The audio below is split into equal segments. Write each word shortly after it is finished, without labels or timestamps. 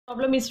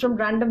Problem is from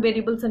random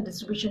variables and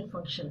distribution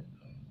function.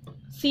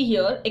 See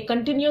here, a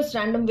continuous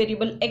random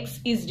variable x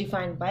is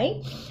defined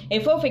by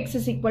f of x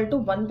is equal to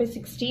 1 by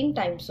 16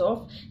 times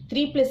of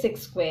 3 plus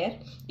x square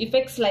if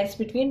x lies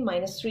between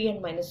minus 3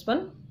 and minus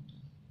 1,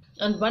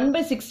 and 1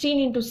 by 16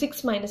 into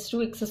 6 minus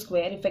 2x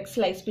square if x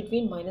lies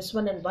between minus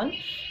 1 and 1,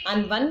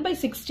 and 1 by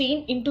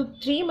 16 into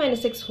 3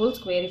 minus x whole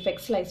square if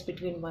x lies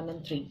between 1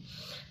 and 3.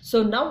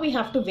 So now we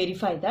have to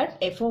verify that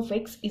f of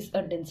x is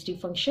a density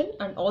function,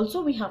 and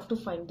also we have to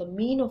find the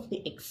mean of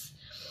the x.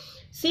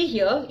 See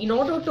here, in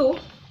order to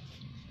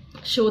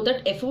show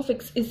that f of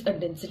x is a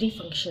density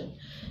function,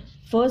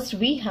 first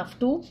we have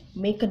to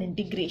make an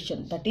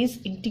integration, that is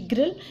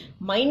integral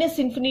minus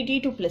infinity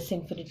to plus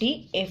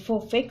infinity f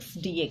of x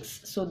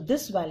dx. So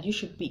this value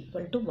should be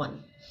equal to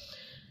 1.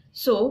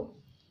 So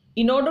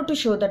in order to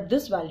show that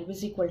this value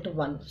is equal to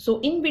 1, so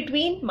in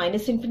between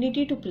minus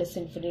infinity to plus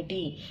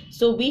infinity,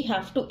 so we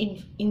have to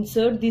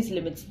insert these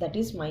limits, that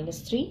is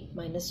minus 3,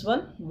 minus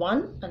 1,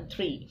 1 and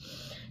 3.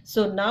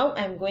 So now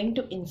I am going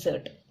to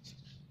insert,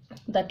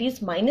 that is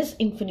minus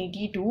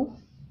infinity to,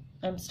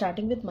 I am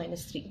starting with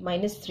minus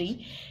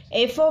 3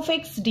 f of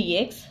x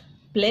dx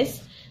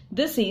plus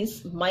this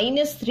is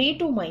minus 3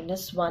 to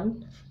minus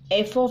 1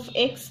 f of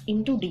x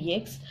into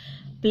dx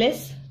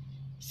plus,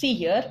 see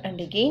here, and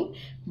again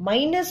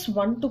minus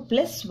 1 to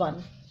plus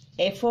 1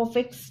 f of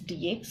x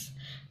dx,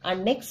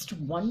 and next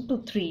 1 to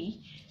 3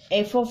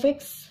 f of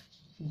x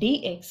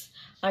dx,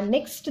 and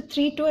next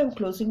 3 to I am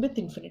closing with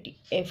infinity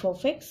f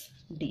of x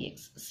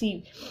dx.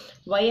 See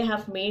why I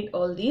have made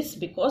all these,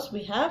 because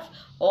we have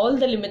all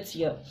the limits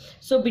here.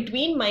 So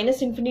between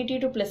minus infinity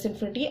to plus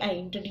infinity I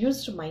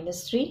introduced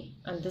minus 3,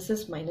 and this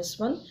is minus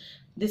 1,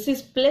 this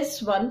is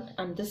plus 1,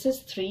 and this is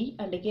 3,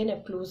 and again I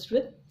closed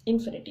with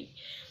infinity.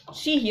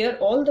 See here,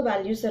 all the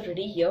values are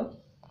ready here.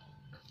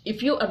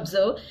 If you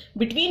observe,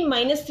 between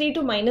minus 3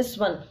 to minus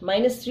 1,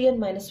 minus 3 and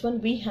minus 1,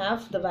 we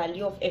have the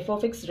value of f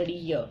of x ready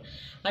here.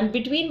 And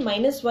between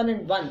minus 1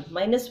 and 1,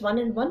 minus 1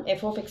 and 1,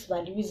 f of x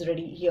value is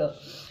ready here.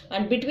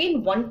 And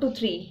between 1 to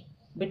 3,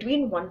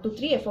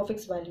 f of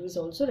x value is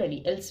also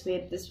ready,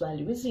 elsewhere this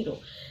value is 0.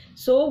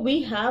 So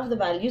we have the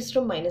values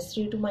from minus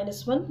 3 to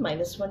minus 1,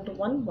 minus 1 to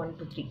 1, 1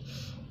 to 3.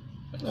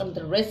 And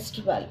the rest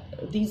value,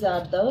 these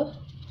are the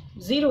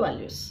 0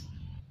 values.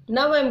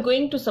 Now I am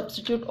going to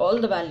substitute all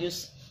the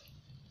values,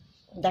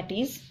 that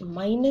is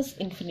minus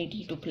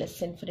infinity to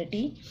plus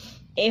infinity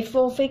f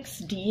of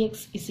x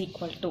dx is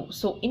equal to,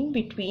 so in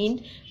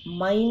between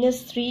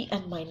minus 3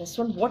 and minus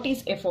 1, what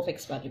is f of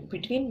x value?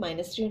 Between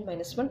minus 3 and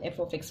minus 1, f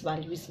of x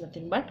value is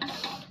nothing but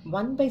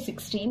 1 by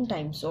 16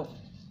 times of,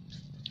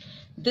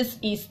 this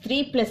is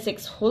 3 plus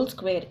x whole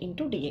square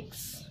into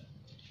dx.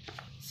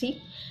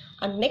 See,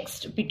 and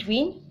next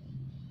between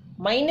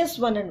minus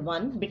 1 and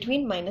 1,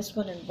 between minus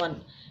 1 and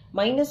 1,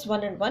 minus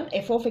 1 and 1,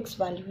 f of x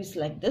value is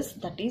like this,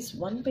 that is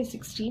 1 by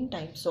 16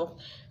 times of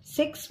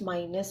 6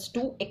 minus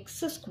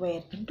 2x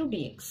square into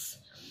dx.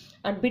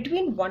 And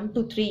between 1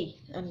 to 3,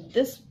 and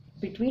this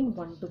between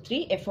 1 to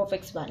 3, f of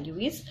x value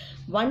is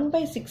 1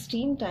 by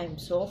 16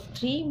 times of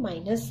 3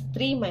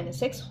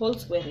 minus x whole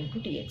square into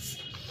dx.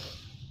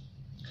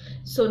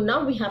 So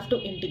now we have to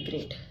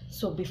integrate.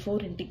 So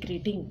before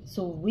integrating,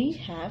 so we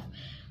have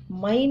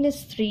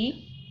minus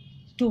 3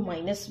 to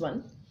minus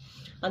 1,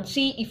 and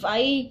see if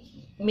I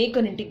make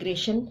an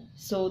integration,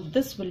 so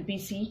this will be,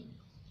 see,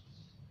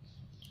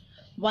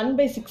 1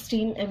 by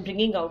 16 I am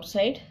bringing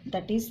outside,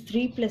 that is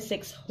 3 plus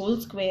x whole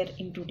square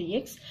into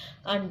dx,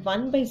 and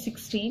 1 by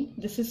 16,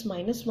 this is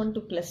minus 1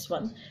 to plus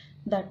 1,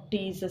 that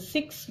is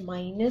 6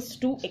 minus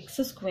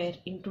 2x square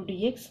into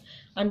dx,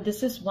 and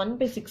this is 1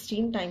 by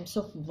 16 times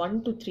of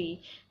 1 to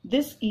 3,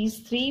 this is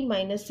 3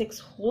 minus x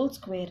whole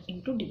square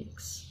into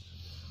dx.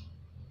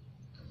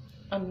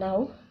 And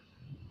now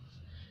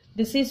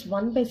this is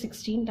 1 by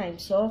 16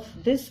 times of,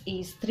 this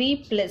is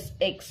 3 plus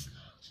x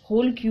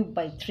whole cube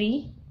by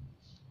 3,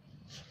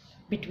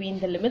 between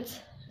the limits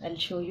I'll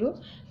show you,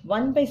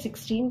 1 by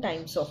 16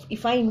 times of,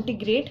 if I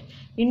integrate,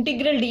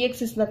 integral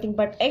dx is nothing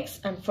but x,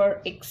 and for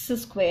x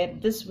square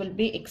this will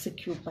be x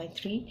cube by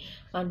 3,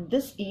 and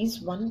this is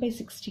 1 by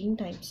 16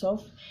 times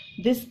of,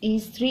 this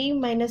is 3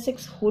 minus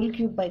x whole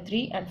cube by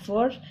 3, and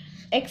for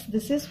x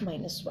this is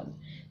minus 1.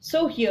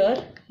 So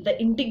here the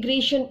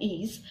integration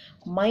is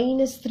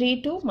minus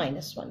 3 to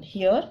minus 1.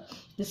 Here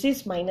this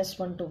is minus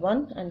 1 to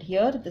 1, and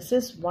here this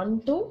is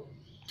 1 to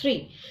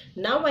 3.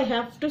 Now I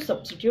have to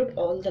substitute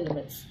all the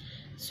limits.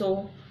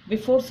 So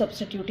before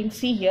substituting,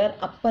 see here,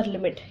 upper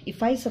limit.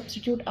 If I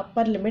substitute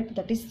upper limit,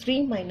 that is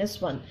 3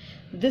 minus 1,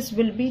 this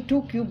will be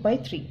 2 cube by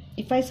 3.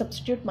 If I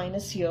substitute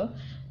minus here,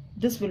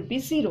 this will be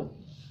 0.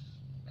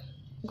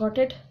 Got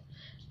it?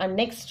 And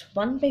next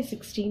 1 by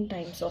 16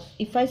 times of,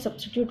 if I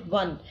substitute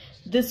 1,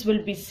 this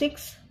will be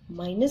 6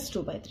 minus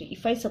 2 by 3.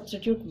 If I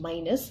substitute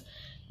minus,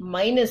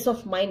 minus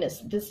of minus,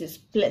 this is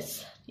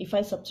plus. If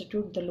I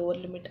substitute the lower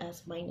limit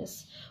as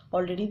minus,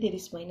 already there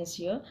is minus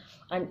here,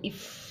 and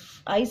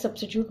if I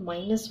substitute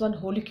minus 1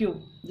 whole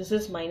cube, this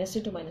is minus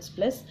into minus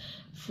plus,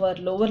 for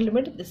lower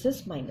limit this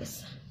is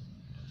minus.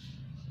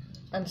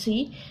 And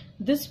see,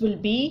 this will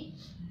be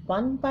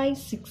 1 by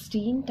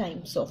 16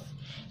 times of,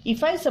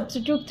 if I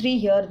substitute 3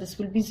 here, this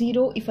will be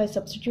 0. If I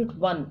substitute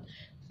 1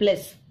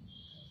 plus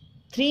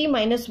 3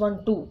 minus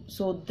 1, 2.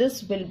 So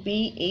this will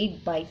be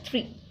 8 by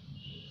 3.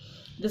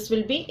 This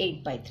will be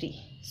 8 by 3.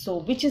 So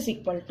which is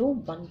equal to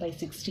 1 by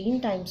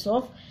 16 times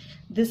of,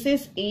 this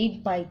is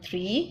 8 by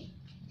 3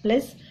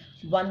 plus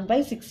 1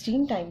 by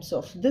 16 times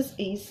of, this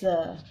is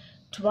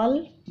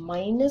 12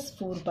 minus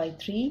 4 by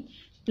 3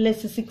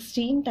 plus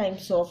 16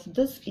 times of,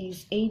 this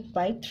is 8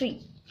 by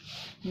 3.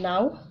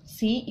 Now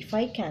see, if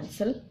I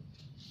cancel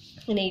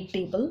in 8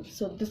 table,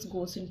 so this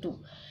goes into,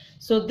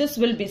 so this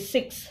will be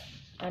 6.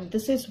 And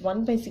this is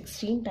 1 by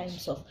 16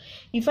 times of.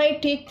 If I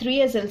take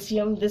 3 as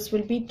LCM, this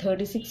will be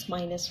 36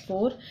 minus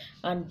 4,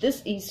 and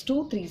this is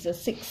 2 3s are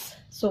 6.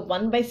 So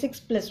 1 by 6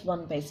 plus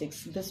 1 by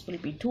 6, this will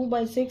be 2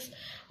 by 6,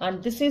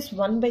 and this is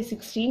 1 by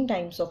 16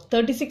 times of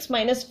 36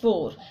 minus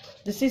 4.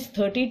 This is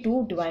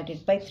 32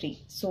 divided by 3.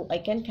 So I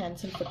can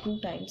cancel for 2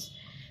 times.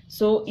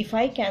 So if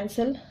I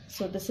cancel,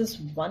 so this is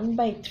 1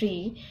 by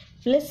 3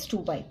 plus 2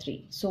 by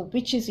 3. So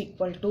which is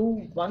equal to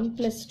 1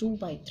 plus 2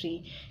 by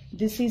 3.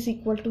 This is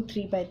equal to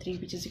 3 by 3,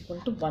 which is equal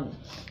to 1.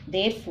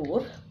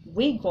 Therefore,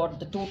 we got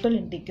the total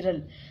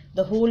integral,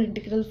 the whole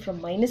integral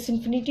from minus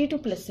infinity to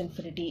plus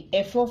infinity,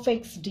 f of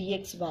x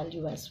dx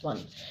value as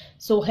 1.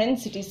 So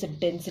hence it is a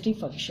density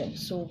function.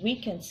 So we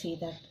can say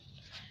that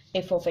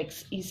f of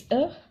x is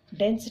a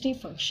density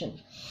function.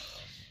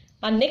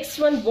 And next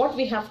one, what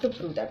we have to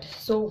prove that?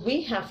 So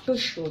we have to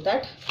show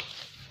that,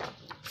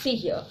 see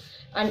here,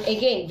 and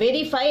again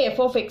verify f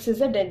of x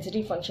is a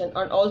density function,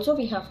 and also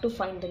we have to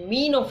find the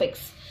mean of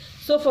x.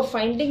 So for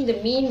finding the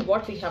mean,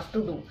 what we have to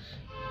do?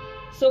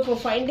 So for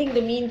finding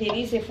the mean, there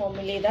is a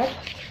formula that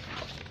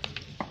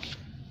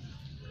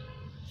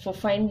for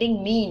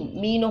finding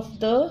mean of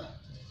the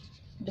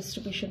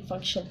distribution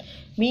function,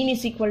 mean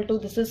is equal to,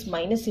 this is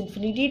minus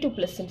infinity to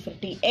plus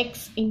infinity,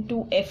 x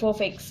into f of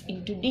x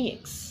into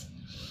dx.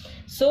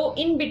 So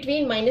in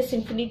between minus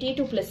infinity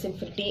to plus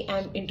infinity, I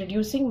am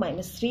introducing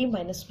minus 3,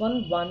 minus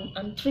 1, 1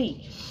 and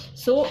 3.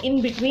 So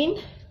in between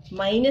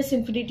minus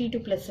infinity to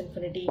plus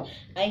infinity,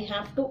 I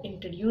have to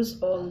introduce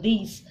all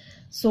these.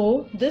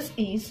 So this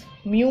is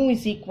mu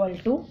is equal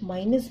to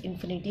minus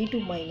infinity to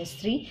minus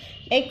 3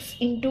 x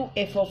into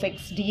f of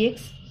x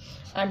dx,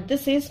 and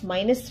this is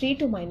minus 3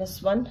 to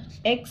minus 1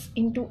 x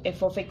into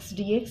f of x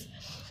dx,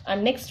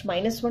 and next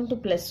minus 1 to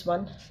plus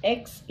 1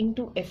 x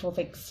into f of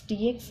x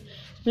dx,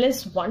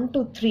 plus 1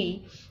 to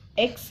 3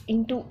 x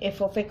into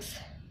f of x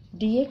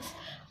dx,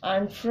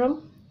 and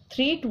from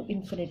 3 to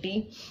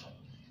infinity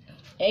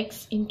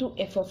x into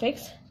f of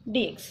x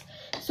dx.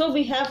 So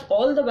we have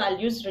all the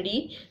values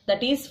ready,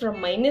 that is from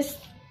minus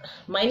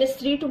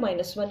 3 to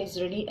minus 1 is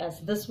ready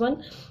as this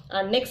one,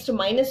 and next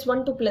minus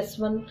 1 to plus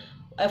 1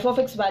 f of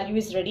x value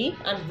is ready,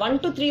 and 1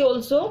 to 3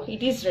 also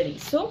it is ready.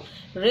 So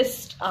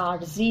rest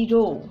are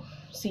 0.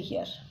 See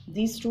here,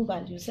 these two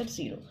values are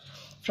 0,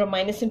 from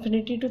minus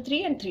infinity to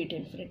 3 and 3 to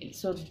infinity.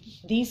 So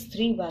these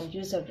three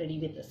values are ready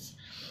with us.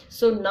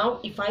 So now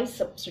if I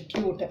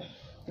substitute,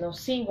 now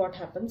see what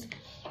happens.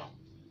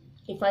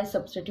 If I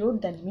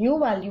substitute, then mu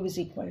value is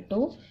equal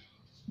to,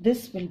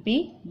 this will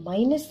be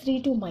minus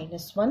 3 to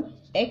minus 1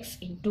 x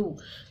into,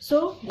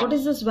 so what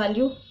is this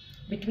value?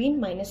 Between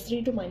minus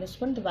 3 to minus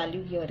 1, the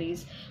value here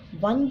is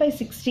 1 by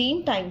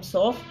 16 times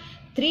of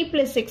 3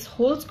 plus x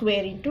whole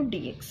square into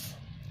dx.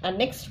 And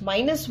next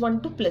minus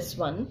 1 to plus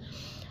 1,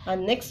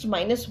 and next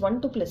minus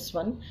 1 to plus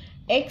 1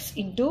 x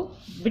into,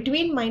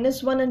 between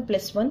minus 1 and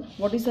plus 1,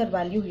 what is our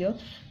value here?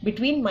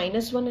 Between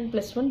minus 1 and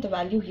plus 1, the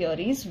value here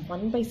is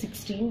 1 by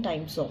 16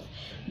 times of,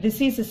 this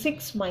is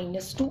 6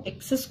 minus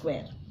 2x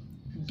square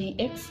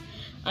dx.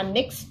 And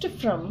next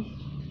from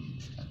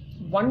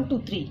 1 to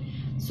 3,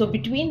 so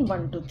between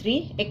 1 to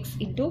 3 x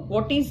into,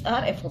 what is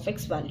our f of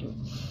x value?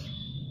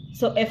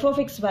 So f of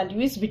x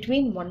value is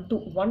between 1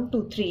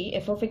 to 3,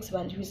 f of x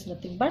value is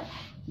nothing but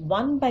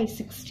 1 by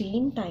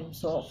 16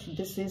 times of,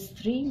 this is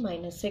 3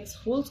 minus x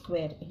whole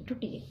square into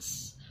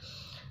dx.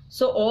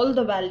 So all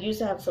the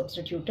values I have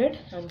substituted,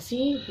 and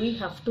see, we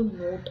have to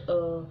note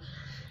a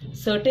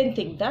certain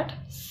thing that,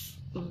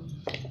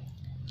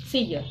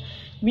 see here,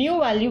 mu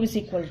value is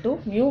equal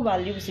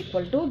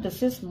to,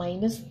 this is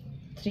minus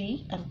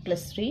 3 and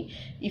plus 3.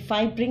 If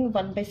I bring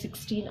 1 by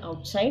 16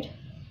 outside,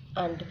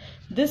 and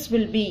this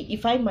will be,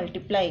 if I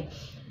multiply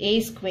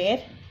a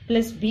square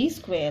plus b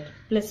square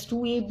plus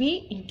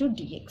 2ab into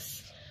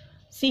dx.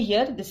 See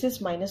here, this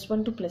is minus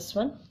 1 to plus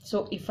 1.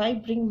 So if I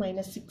bring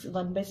minus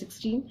 1 by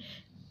 16,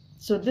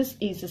 so this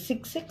is a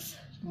 6x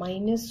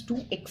minus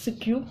 2x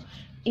cube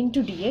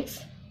into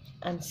dx.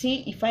 And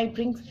see, if I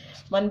bring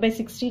 1 by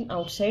 16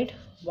 outside,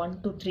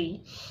 1 to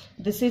 3,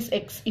 this is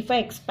x. If I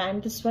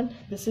expand this one,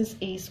 this is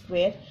a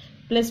square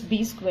plus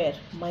b square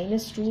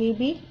minus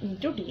 2ab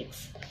into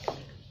dx.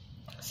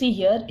 See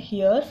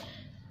here,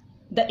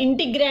 the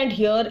integrand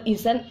here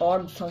is an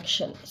odd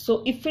function.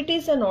 So if it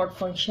is an odd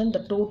function,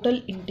 the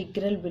total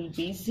integral will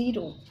be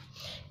 0.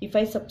 If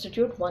I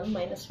substitute 1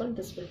 minus 1,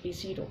 this will be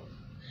 0.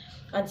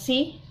 And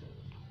see,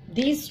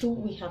 these two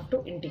we have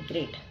to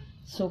integrate.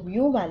 So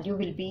mu value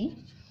will be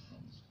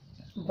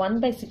 1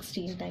 by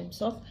 16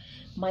 times of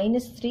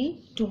minus 3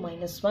 to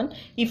minus 1.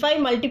 If I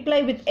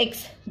multiply with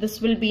x,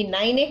 this will be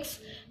 9x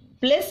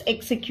plus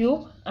x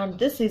cube, and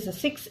this is a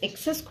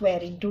 6x square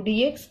into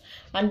dx,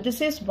 and this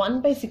is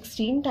 1 by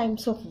 16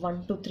 times of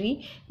 1 to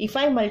 3. If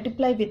I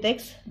multiply with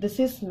x, this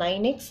is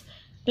 9x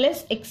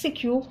plus x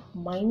cube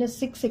minus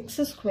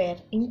 6x square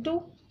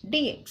into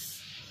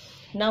dx.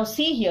 Now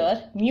see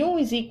here, mu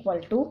is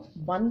equal to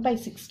 1 by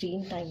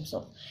 16 times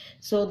of.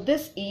 So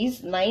this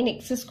is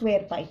 9x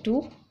square by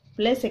 2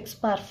 plus x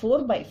power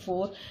 4 by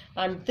 4,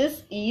 and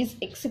this is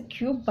x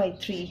cube by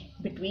 3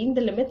 between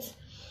the limits.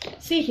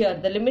 See here,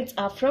 the limits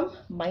are from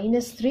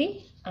minus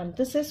 3 and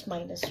this is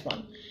minus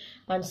 1.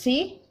 And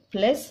see,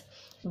 plus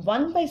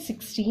 1 by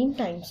 16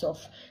 times of.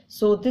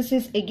 So this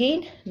is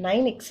again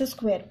 9x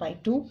square by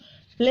 2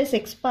 plus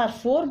x power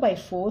 4 by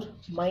 4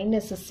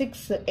 minus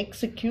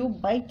 6x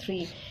cube by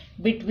 3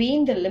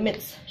 between the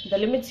limits. The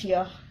limits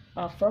here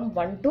are from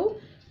 1 to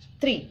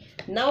 3.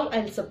 Now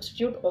I'll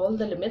substitute all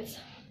the limits.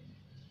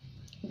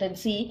 Then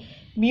see,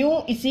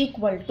 mu is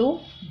equal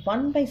to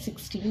 1 by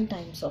 16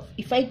 times of.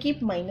 If I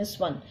keep minus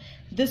 1,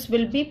 this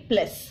will be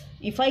plus.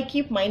 If I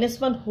keep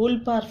minus 1 whole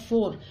power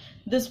 4,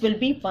 this will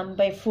be 1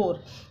 by 4.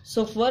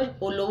 So for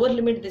lower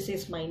limit this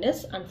is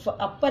minus, and for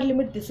upper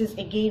limit this is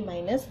again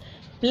minus,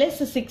 plus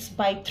 6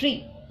 by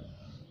 3.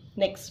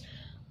 Next,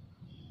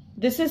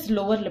 this is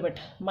lower limit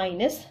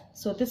minus,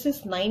 so this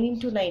is 9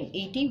 into 9,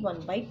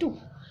 81 by 2.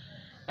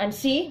 And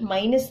see,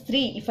 minus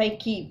 3 if I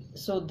keep,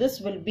 so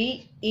this will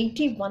be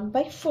 81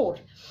 by 4.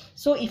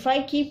 So if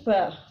I keep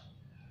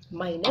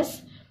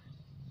minus,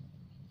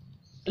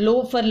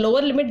 for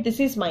lower limit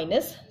this is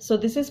minus, so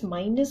this is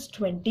minus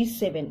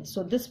 27.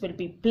 So this will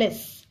be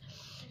plus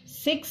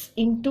 6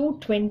 into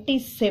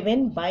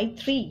 27 by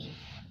 3.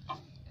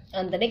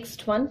 And the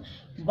next one,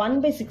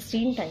 1 by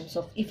 16 times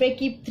of. If I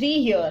keep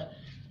 3 here,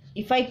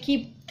 if I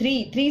keep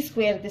 3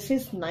 square, this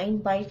is 9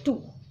 by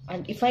 2.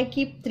 And if I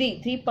keep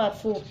 3 power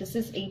 4, this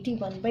is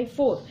 81 by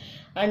 4.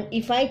 And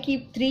if I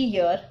keep 3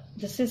 here,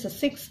 this is a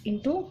 6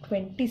 into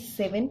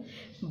 27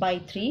 by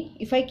 3.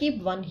 If I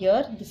keep 1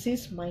 here, this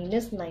is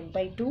minus 9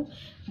 by 2,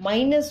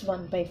 minus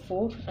 1 by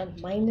 4,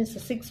 and minus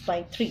 6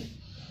 by 3.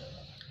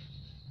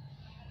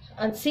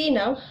 And see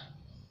now,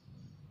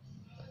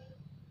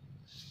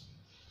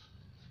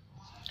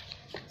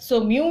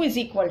 so mu is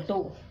equal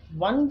to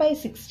 1 by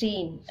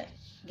 16,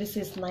 this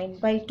is 9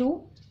 by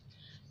 2,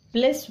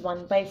 plus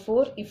 1 by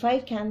 4. If I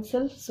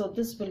cancel, so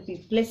this will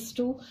be plus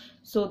 2.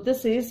 So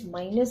this is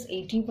minus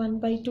 81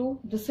 by 2.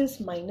 This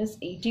is minus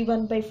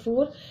 81 by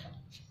 4.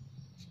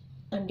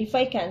 And if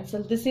I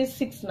cancel, this is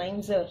 6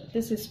 9s.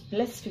 This is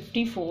plus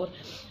 54.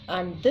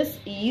 And this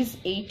is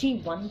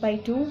 81 by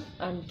 2.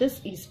 And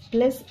this is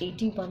plus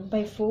 81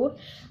 by 4.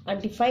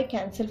 And if I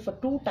cancel for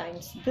 2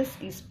 times, this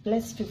is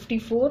plus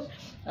 54.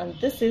 And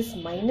this is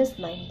minus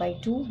 9 by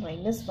 2,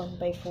 minus 1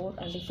 by 4.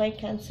 And if I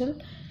cancel,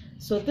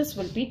 so this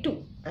will be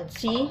 2. And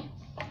see,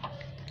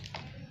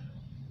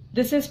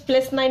 this is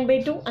plus 9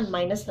 by 2 and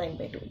minus 9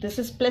 by 2. This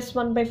is plus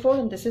 1 by 4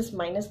 and this is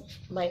minus.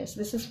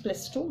 This is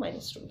plus 2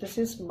 minus 2. This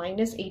is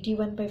minus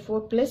 81 by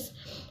 4 plus,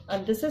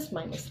 and this is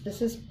minus.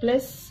 This is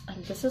plus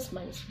and this is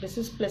minus. This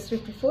is plus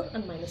 54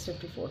 and minus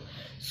 54.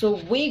 So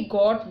we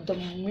got the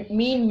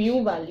mean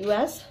mu value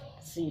as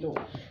 0.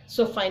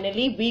 So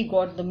finally we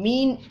got the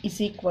mean is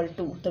equal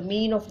to, the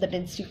mean of the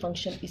density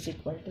function is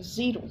equal to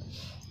 0.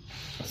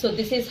 So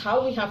this is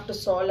how we have to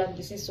solve, and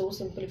this is so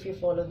simple if you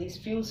follow these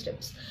few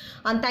steps.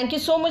 And thank you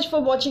so much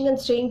for watching and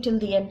staying till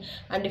the end.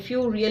 And if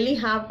you really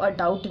have a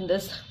doubt in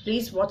this,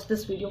 please watch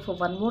this video for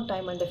one more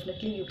time and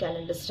definitely you can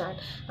understand.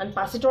 And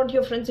pass it on to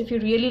your friends if you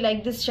really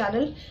like this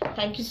channel.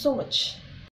 Thank you so much.